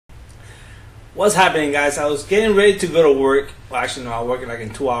What's happening, guys? I was getting ready to go to work. Well, actually, no, I'm working like in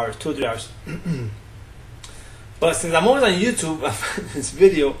 2 hours, 2 or 3 hours. But since I'm always on YouTube, I found this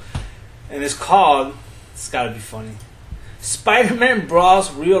video, and it's called, it's gotta be funny, Spider-Man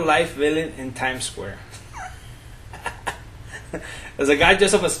brawls real life villain in Times Square. There's a guy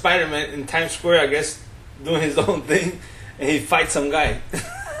dressed up as Spider-Man in Times Square, I guess, doing his own thing, and he fights some guy.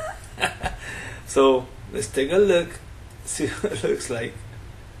 So let's take a look, see what it looks like.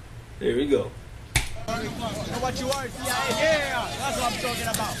 There we go. What you are, yeah, that's what I'm talking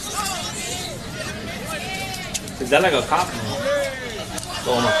about. Is that like a cop?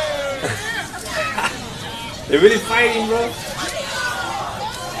 Oh my. They're really fighting, bro.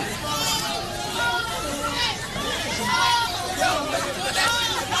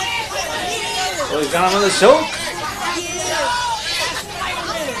 Oh, he's got another show?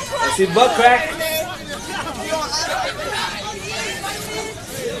 I see butt crack.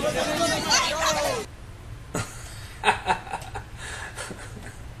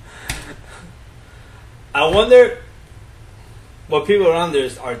 I wonder what people around there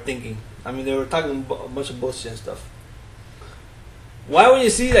are thinking. I mean, they were talking a bunch of bullshit and stuff. Why when you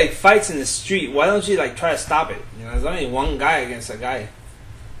see like fights in the street, why don't you like try to stop it? You know, there's only one guy against a guy.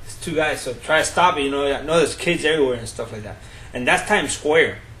 It's two guys, so try to stop it. You know, I know there's kids everywhere and stuff like that. And that's Times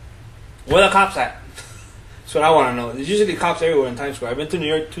Square. Where are the cops at? That's what I want to know. There's usually cops everywhere in Times Square. I've been to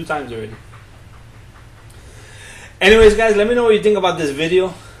New York 2 times already. Anyways, guys, let me know what you think about this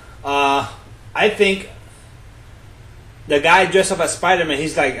video. I think the guy dressed up as Spider-Man,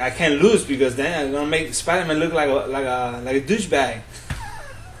 he's like, I can't lose because then I'm gonna make Spider-Man look like a douchebag.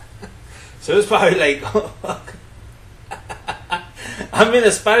 So it's probably like, oh, fuck. I'm in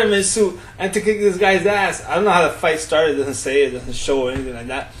a Spider-Man suit and to kick this guy's ass. I don't know how the fight started. It doesn't say, it doesn't show or anything like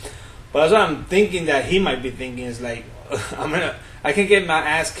that. But that's what I'm thinking that he might be thinking is like, I can get my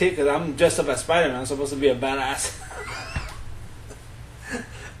ass kicked because I'm dressed up as Spider-Man. I'm supposed to be a badass.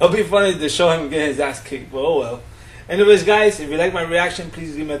 It'll be funny to show him getting his ass kicked, but oh well. Anyways, guys, if you like my reaction,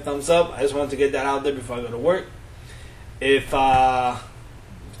 please give me a thumbs up. I just wanted to get that out there before I go to work.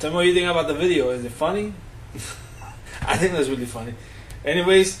 Tell me what you think about the video. Is it funny? I think that's really funny.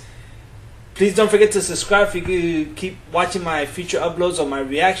 Anyways, please don't forget to subscribe if you could keep watching my future uploads of my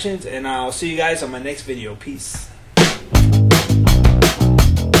reactions, and I'll see you guys on my next video. Peace.